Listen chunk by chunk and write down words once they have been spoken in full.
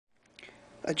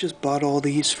I just bought all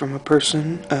these from a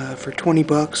person for 20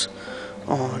 bucks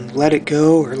on Let It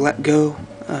Go or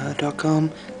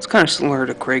letgo.com. It's kind of similar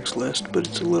to Craigslist, but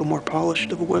it's a little more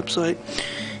polished of a website.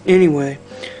 Anyway,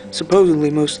 supposedly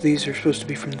most of these are supposed to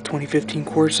be from the 2015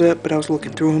 core set, but I was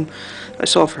looking through them. I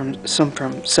saw some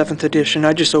from 7th edition.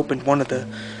 I just opened one of the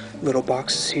little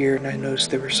boxes here, and I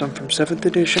noticed there were some from 7th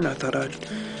edition. I thought I'd,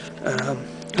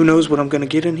 who knows what I'm going to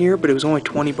get in here, but it was only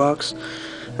 20 bucks.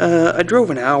 I drove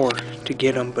an hour to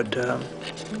get them, but I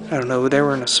don't know, they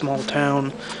were in a small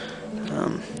town.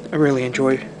 I really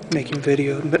enjoy making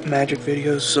magic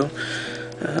videos, so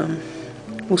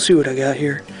we'll see what I got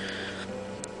here.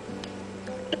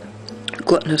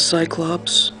 Gluttonous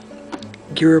Cyclops,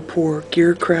 Girapor,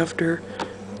 Gearcrafter,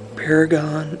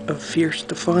 Paragon of Fierce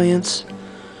Defiance,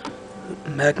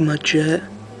 Magma Jet,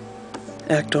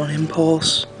 Act on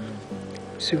Impulse.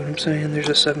 See what I'm saying? There's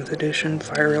a 7th edition,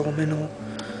 Fire Elemental,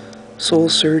 Soul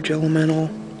Surge Elemental,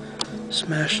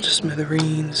 Smash to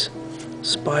Smithereens,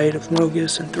 Spite of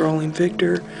Mogus, Enthralling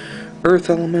Victor, Earth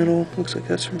Elemental, looks like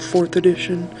that's from 4th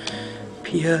edition,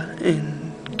 Pia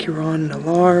and Kiran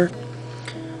Nalar.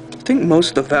 I think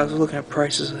most of the, I was looking at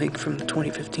prices, I think from the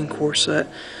 2015 core set,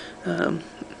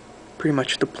 pretty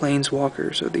much the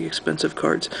Planeswalkers are the expensive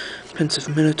cards. Pensive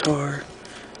Minotaur,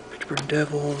 Pitchburn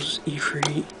Devils,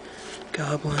 Ifrit,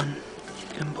 Goblin,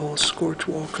 Impulse,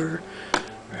 Scorchwalker,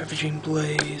 Ravaging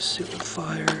Blaze, Seal of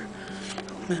Fire,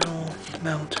 Elemental,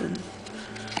 Mountain,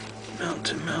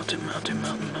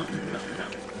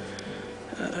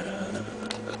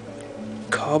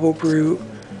 Cobble Brute,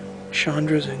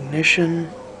 Chandra's Ignition,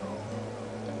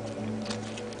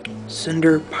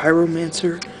 Cinder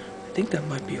Pyromancer. I think that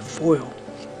might be a foil.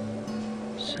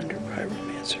 Cinder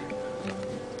Pyromancer.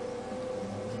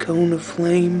 Cone of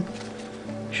Flame,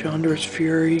 Chandra's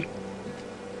Fury,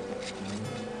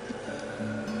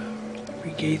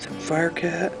 Regaith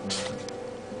Firecat,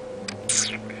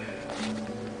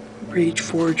 Rage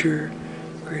Forger,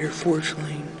 Greater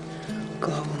Forgeling,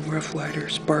 Goblin Roughlighter,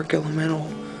 Spark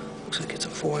Elemental, looks like it's a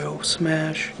foil,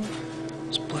 Smash,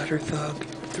 Splatter Thug,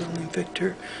 Thrilling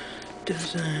Victor,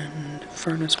 Descend,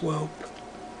 Furnace Whelp,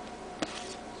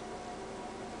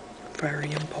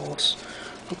 Fiery Impulse.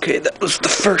 Okay, that was the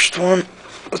first one.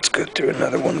 Let's go through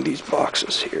another one of these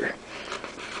boxes here.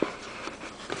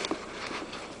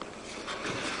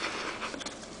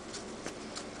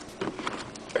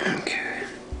 Okay.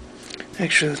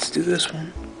 Actually, let's do this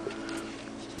one.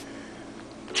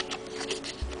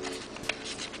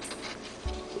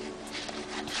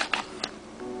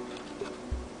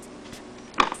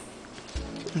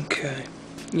 Okay.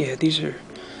 Yeah, these are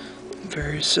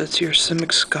various sets here.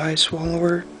 Simic Sky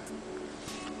Swallower,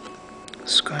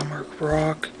 Skymark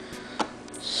Rock,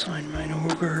 Signmine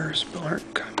Ogre, Spellheart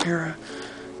Chimera,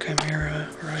 Chimera,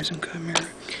 Horizon Chimera,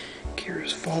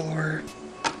 Kira's Follower,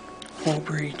 Hull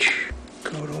Breach,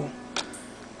 Kodal,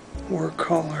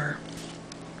 Warcaller,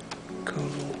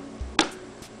 Kodal,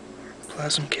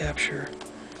 Plasm Capture,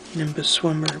 Nimbus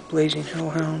Swimmer, Blazing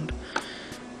Hellhound,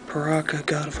 Paraka,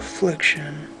 God of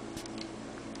Affliction,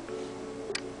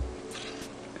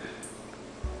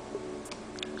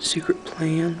 Secret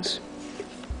Plans,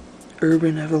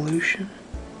 Urban Evolution,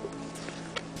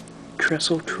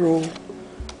 Trestle Troll,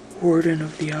 Warden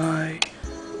of the Eye,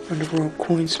 Underworld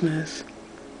Coinsmith,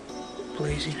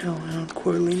 Blazing Hellhound,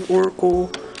 Coiling Oracle,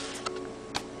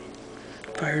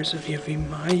 Fires of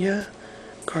Yavimaya,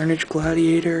 Carnage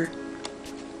Gladiator,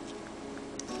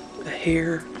 a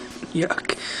Hare,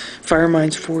 yuck,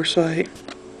 Firemind's Foresight,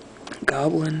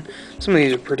 Goblin. Some of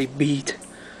these are pretty beat.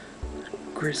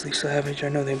 Grizzly Savage, I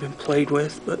know they've been played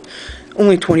with, but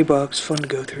only 20 bucks, fun to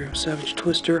go through. Savage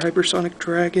Twister, Hypersonic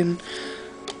Dragon,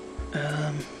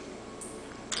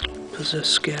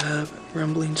 Possessed Scab,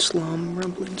 Rumbling Slum,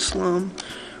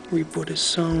 Reap What Is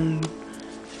Sown,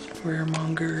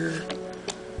 Raremonger,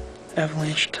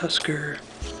 Avalanche Tusker.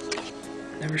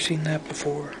 Never seen that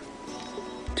before.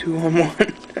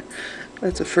 2-on-1.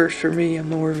 That's a first for me. I'm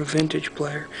more of a vintage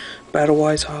player.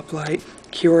 Battlewise Hoplite,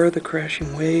 Kiora the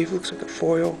Crashing Wave, looks like a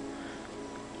foil.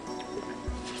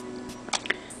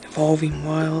 Evolving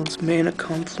Wilds, Mana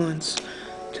Confluence,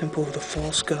 Temple of the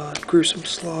False God, Gruesome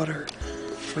Slaughter,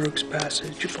 Rogue's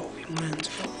Passage, Evolving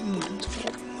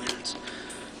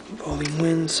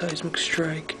Winds, Seismic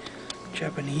Strike,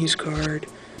 Japanese card,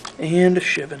 and a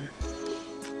Shivan.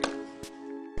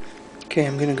 Okay,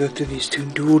 I'm gonna go through these two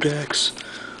dual decks.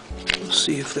 We'll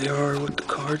see if they are what the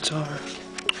cards are.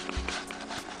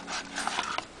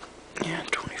 Yeah,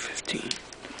 2015.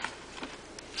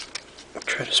 I'll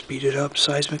try to speed it up.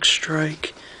 Seismic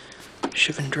Strike,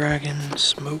 Shivan Dragon,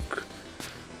 Smoke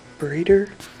Breeder,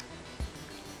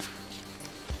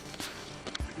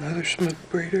 Another smoke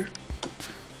braider.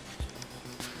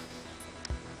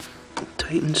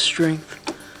 Titan Strength.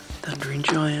 Thundering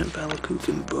Giant. Valakut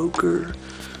Invoker.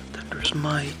 Thunderous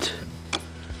Might.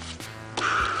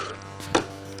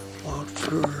 Wild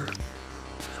Fur.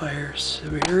 Fire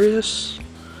Siberius.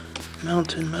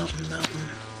 Mountain.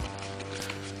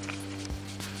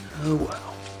 Oh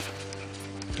wow.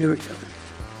 Here we go.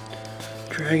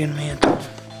 Dragon Mantle.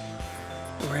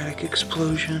 Erratic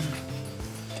Explosion.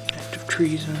 Active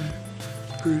Treason.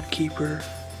 Broodkeeper.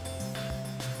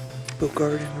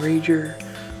 Bogard Enrager.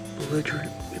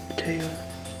 Belligerent Whiptail.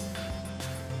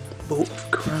 Bolt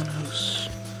of Kronos.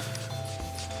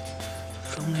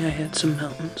 If only I had some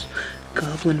mountains.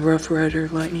 Goblin Rough Rider.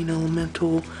 Lightning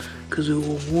Elemental.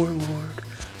 Kazoo Warlord.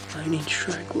 Lightning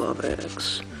Strike Lava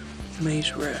Axe.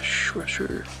 Maze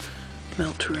Rusher.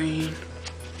 Melt Terrain.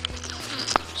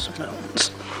 Some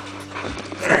mountains.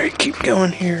 Alright, keep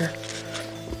going here.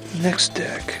 Next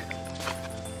deck.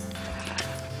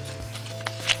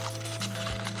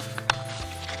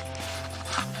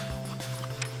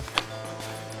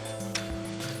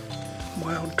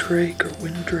 Wild Drake or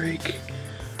Wind Drake.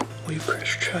 Wave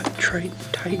Crash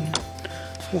Titan.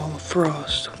 Wall of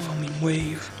Frost. Whelming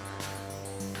Wave.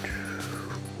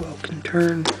 Welkin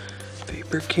Turn.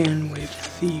 Vaporkin. Wave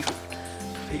Thief.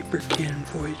 Vaporkin.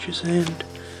 Voyage's End.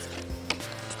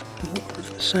 More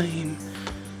of the same.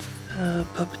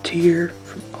 Puppeteer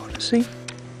from Odyssey.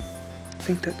 I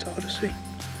think that's Odyssey.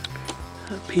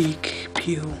 Peak.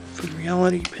 Peel from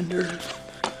Reality. Pinder.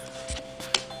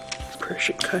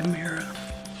 Prescient Chimera.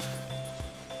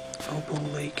 Opal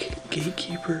Lake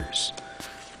Gatekeepers.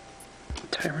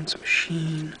 Tyrant's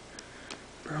Machine.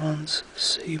 Bronze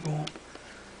Sable.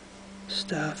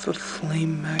 Staff of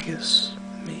Flame Magus.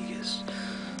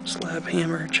 Slab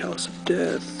Hammer. Chalice of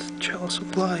Death. Chalice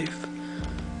of Life.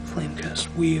 Flamecast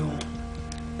Wheel.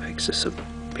 Pegasus of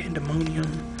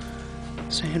Pandemonium.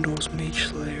 Sandals Mage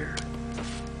Slayer.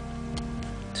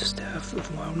 Staff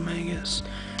of Wild Magus.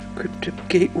 Cryptic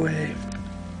Gateway.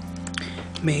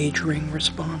 Mage Ring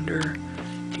Responder.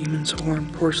 Demon's Horn.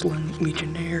 Porcelain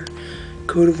Legionnaire.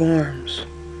 Coat of Arms.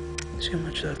 Let's see how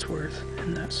much that's worth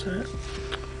in that set.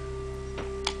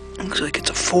 Looks like it's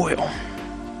a foil.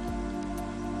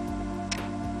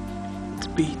 It's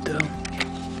beat though.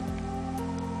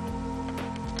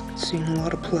 It's seen a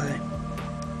lot of play.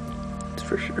 That's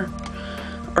for sure.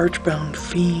 Archbound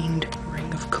Fiend.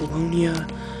 Ring of Colonia.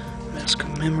 Mask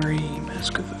of Memory.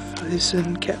 Mask of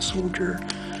Evasion. Cat Soldier.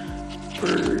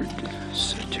 Bird.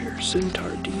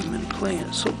 Centaur. Demon.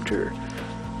 Plant. Soldier.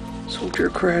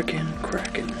 Kraken.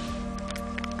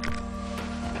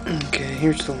 Okay,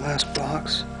 here's the last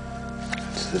box.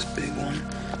 It's this big one.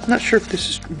 I'm not sure if this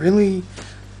is really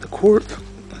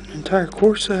an entire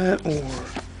core set or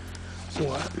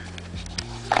what.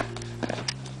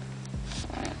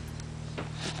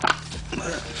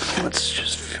 But let's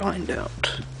just find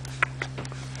out.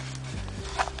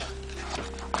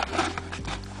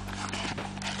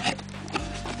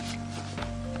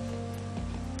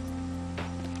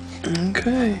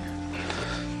 Okay.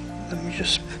 Let me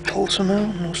just pull some out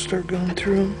and we'll start going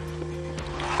through them.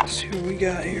 Let's see what we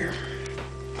got here.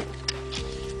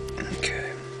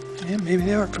 Okay. Yeah, maybe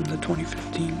they are from the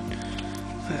 2015.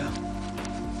 Yeah.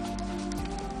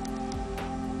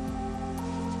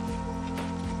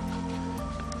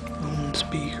 Lone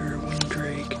Speaker, Wind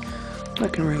Drake. I'm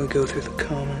not gonna really go through the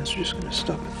commons, just gonna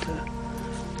stop at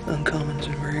the uncommons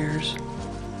and rares.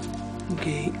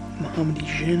 Gate, Mohammedi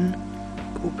Jinn.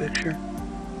 Cool picture.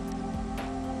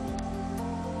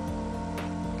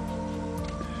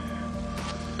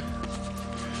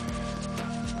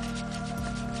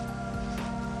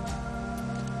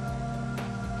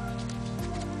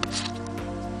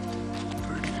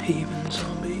 Haven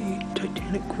Zombie,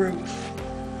 Titanic Growth,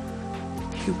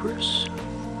 Hubris,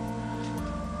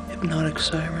 Hypnotic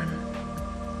Siren,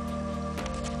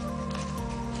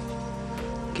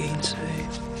 Gainsay,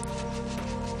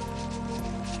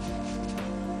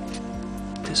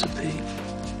 Dissipate,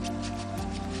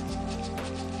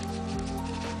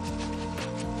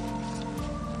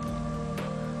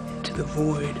 Into the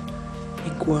Void,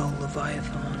 Inkwell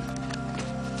Leviathan,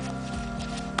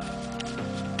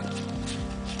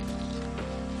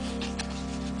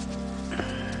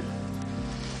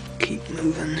 keep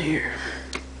moving here.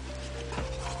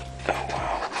 Oh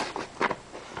wow.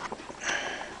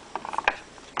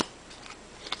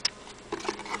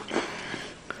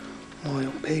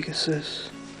 Loyal Pegasus.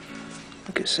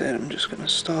 Like I said, I'm just gonna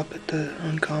stop at the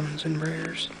uncommons and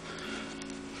rares.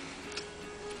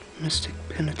 Mystic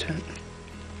Penitent.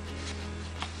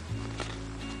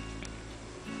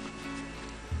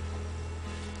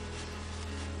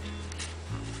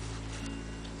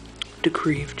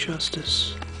 Decree of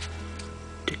Justice,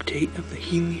 Dictate of the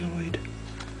Helioid,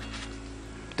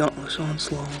 Dauntless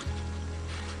Onslaught,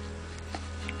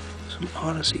 some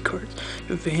Odyssey cards,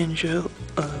 Evangel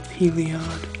of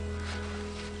Heliod,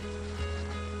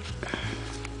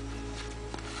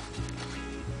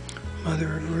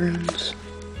 Mother of Runes,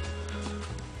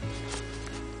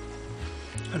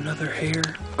 another hair,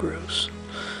 gross,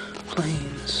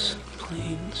 plains,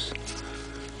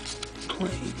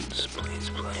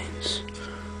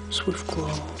 Swift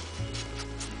Claw,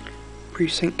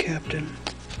 Precinct Captain,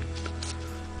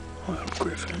 Wild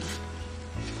Griffin,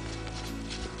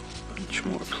 bunch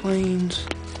more plains,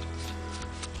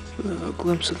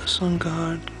 Glimpse of the Sun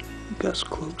God, Gust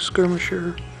Cloak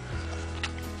Skirmisher,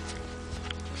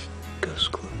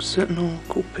 Gust Cloak Sentinel,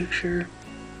 cool picture,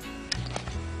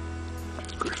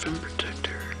 Griffin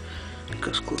Protector,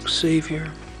 Gust Cloak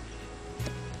Savior,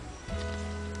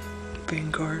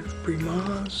 Vanguard of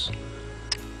Brimaz,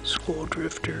 Squall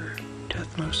Drifter,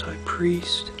 Deathnos High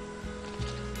Priest,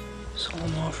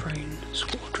 Solemn Offering,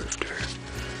 Squall Drifter.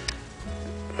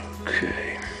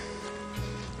 Okay.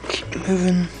 Keep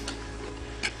moving.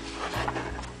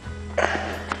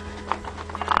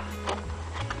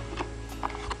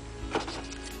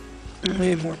 We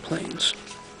have more planes.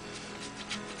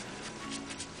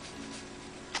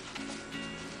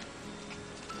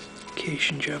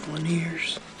 Cation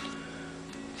Javelineers.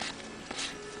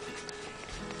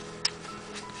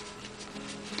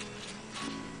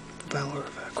 Valor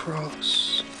of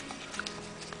Across,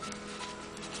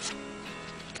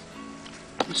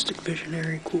 Mystic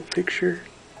Visionary, cool picture,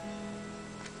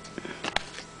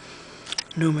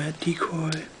 Nomad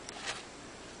Decoy,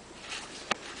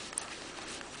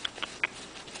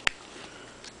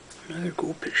 another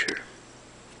cool picture,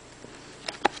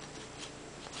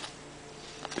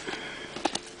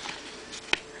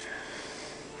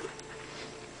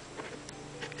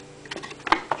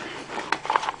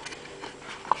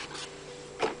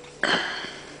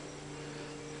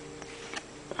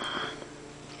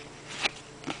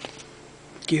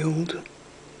 Guild,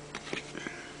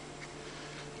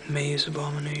 Maze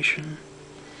Abomination,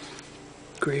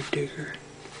 Gravedigger,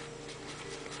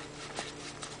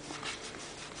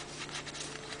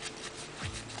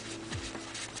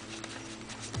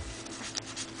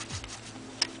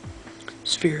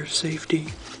 Sphere of Safety,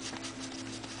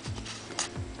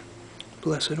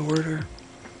 Blessed Order,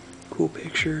 cool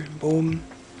picture, Embolden,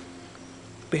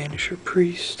 Banisher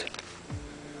Priest,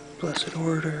 Blessed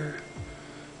Order,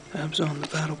 Abzon the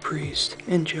Battle Priest,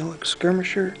 Angelic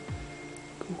Skirmisher,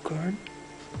 cool card,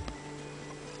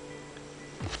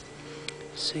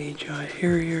 Sage Eye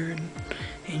Harrier, and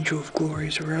Angel of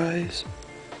Glory's Arise.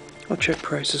 I'll check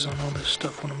prices on all this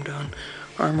stuff when I'm done.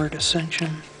 Armored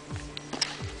Ascension,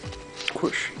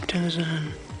 Court Street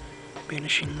Denizen,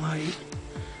 Banishing Light,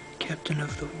 Captain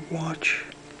of the Watch,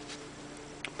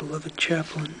 Beloved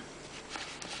Chaplain,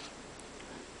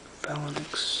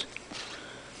 Phalanx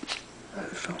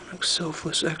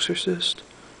Selfless Exorcist,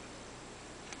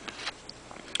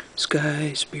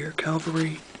 Sky Spear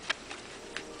Cavalry,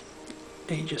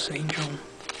 Aegis Angel,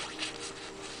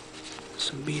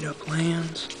 some beat up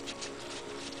lands.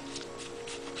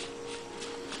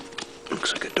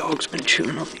 Looks like a dog's been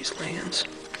chewing on these lands.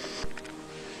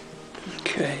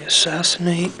 Okay,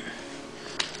 Assassinate,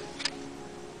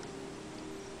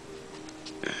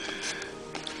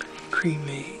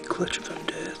 Cremate, Clutch of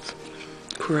Undeath,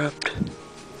 Corrupt.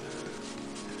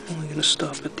 Only gonna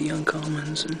stop at the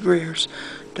uncommons and rares.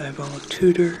 Diabolic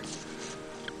Tutor,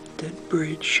 Dead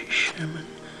Bridge Shaman,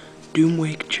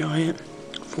 Doomwake Giant,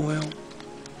 Foil,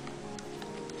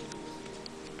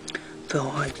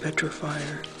 Fellhide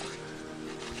Petrifier,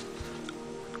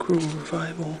 Cruel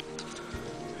Revival,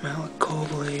 Malik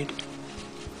Callblade,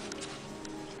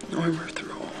 Armor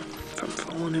Thrall from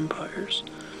Fallen Empires,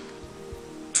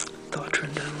 Thotran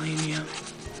Dylania,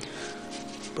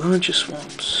 bunch of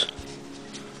swamps,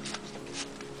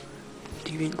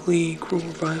 Deviant Glee, Cruel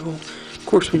Revival. Of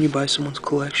course, when you buy someone's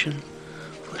collection,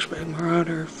 Fleshbag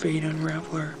Marauder, Fate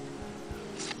Unraveler,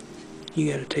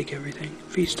 you gotta take everything.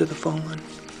 Feast of the Fallen,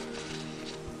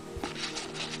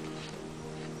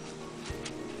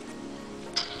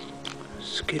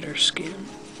 Skitter Skin,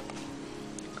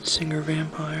 Singer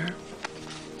Vampire,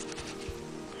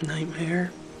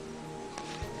 Nightmare,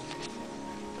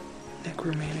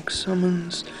 Necromantic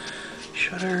Summons,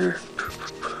 Shudder,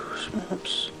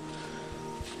 Swamps,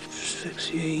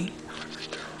 Asphyxiate.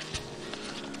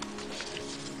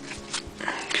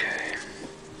 Okay.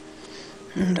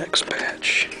 Index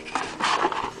patch.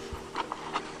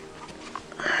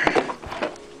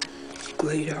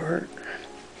 Glade Heart,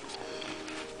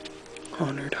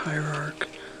 Honored Hierarch,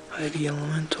 Ivy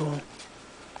Elemental,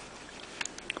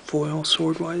 Foil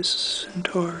Swordwise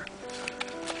Centaur,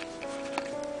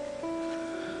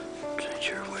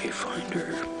 Nature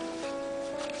Wayfinder,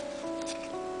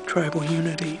 Tribal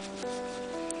Unity,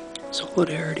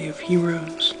 Solidarity of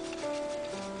Heroes,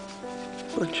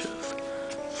 bunch of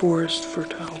Forest,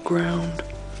 Fertile Ground,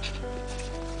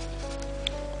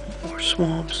 more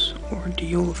Swamps,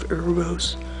 Ordeal of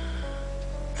Erebos,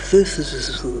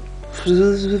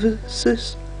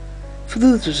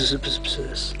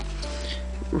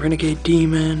 Renegade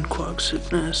Demon,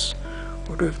 Quagsitness,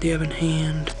 Order of the Ebon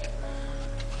Hand,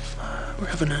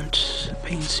 Revenant,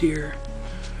 Painseer,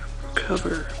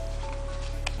 Recover,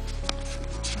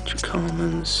 bunch of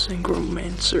commons,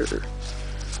 Synchromancer,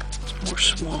 some more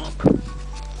Swamp,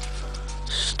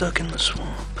 Stuck in the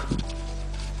Swamp,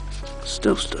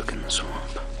 still stuck in the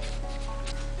Swamp,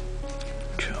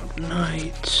 Child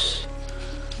Knight,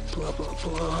 blah blah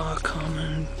blah,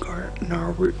 Common,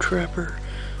 Gnarlroot Trapper,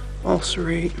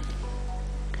 Ulcerate,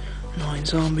 Annoying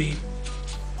Zombie,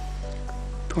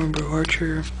 Thornbrew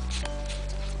Archer,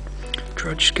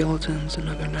 Drudge Skeletons,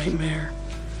 Another Nightmare,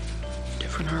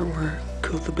 different artwork,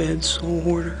 Kothobed, Soul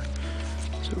Hoarder,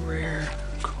 it's a rare,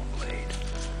 Coldblade,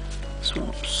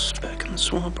 Swamps, Back in the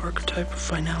Swamp, Archetype of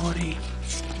Finality.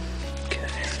 Okay.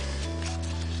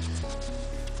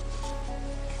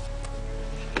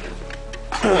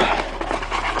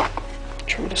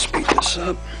 Try to speed this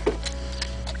up.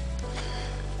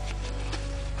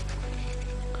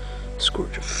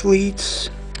 Scourge of Fleets.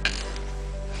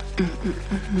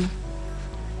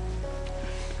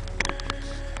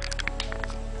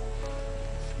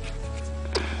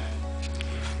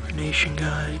 Nation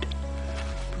Guide.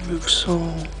 Remove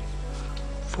Soul.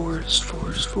 Forest.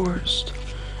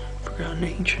 Forgotten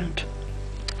Ancient.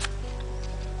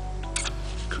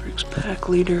 Griggs Pack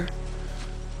Leader.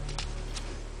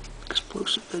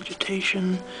 Explosive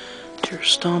Vegetation. Terror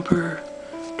Stomper.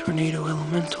 Tornado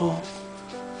Elemental.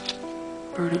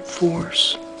 Verdant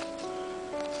Force.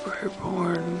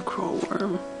 Briarborn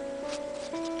Crawlworm.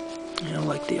 I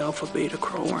like the Alpha Beta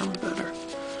Crawlworm better.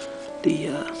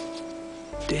 The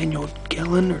Daniel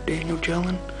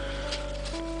Jellin.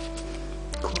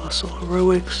 Colossal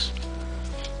Heroics.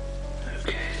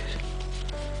 Okay.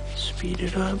 Speed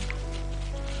it up.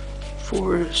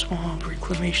 Forest, Swamp,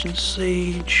 Reclamation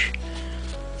Sage.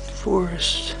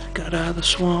 Forest, got out of the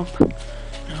swamp.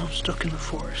 Now I'm stuck in the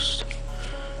forest.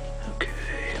 Okay,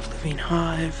 Living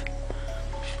Hive.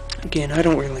 Again, I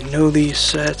don't really know these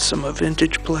sets. I'm a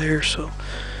vintage player, so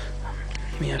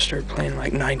I started playing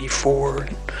like 94,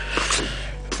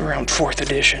 around 4th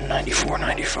edition, 94,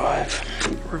 95,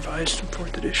 revised in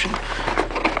 4th edition.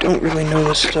 Don't really know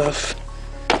this stuff.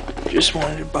 Just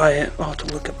wanted to buy it. I'll have to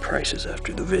look up prices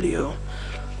after the video.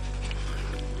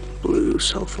 Blue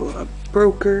Cephalopod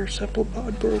Broker,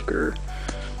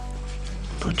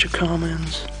 bunch of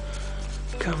commons,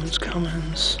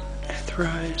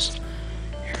 Aetherized,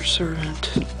 Air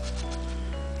Servant,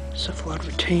 Cephalod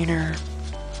Retainer,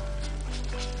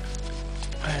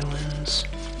 Islands,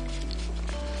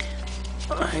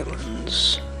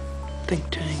 Think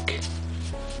Tank,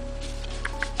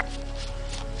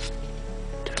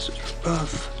 Desert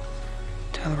Rebuff,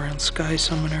 Talaran Sky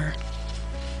Summoner,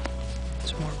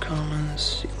 some more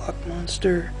commons, Sealock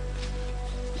Monster,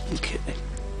 okay,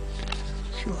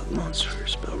 Sealock Monster,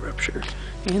 Spell Rupture,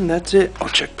 and that's it. I'll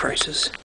check prices.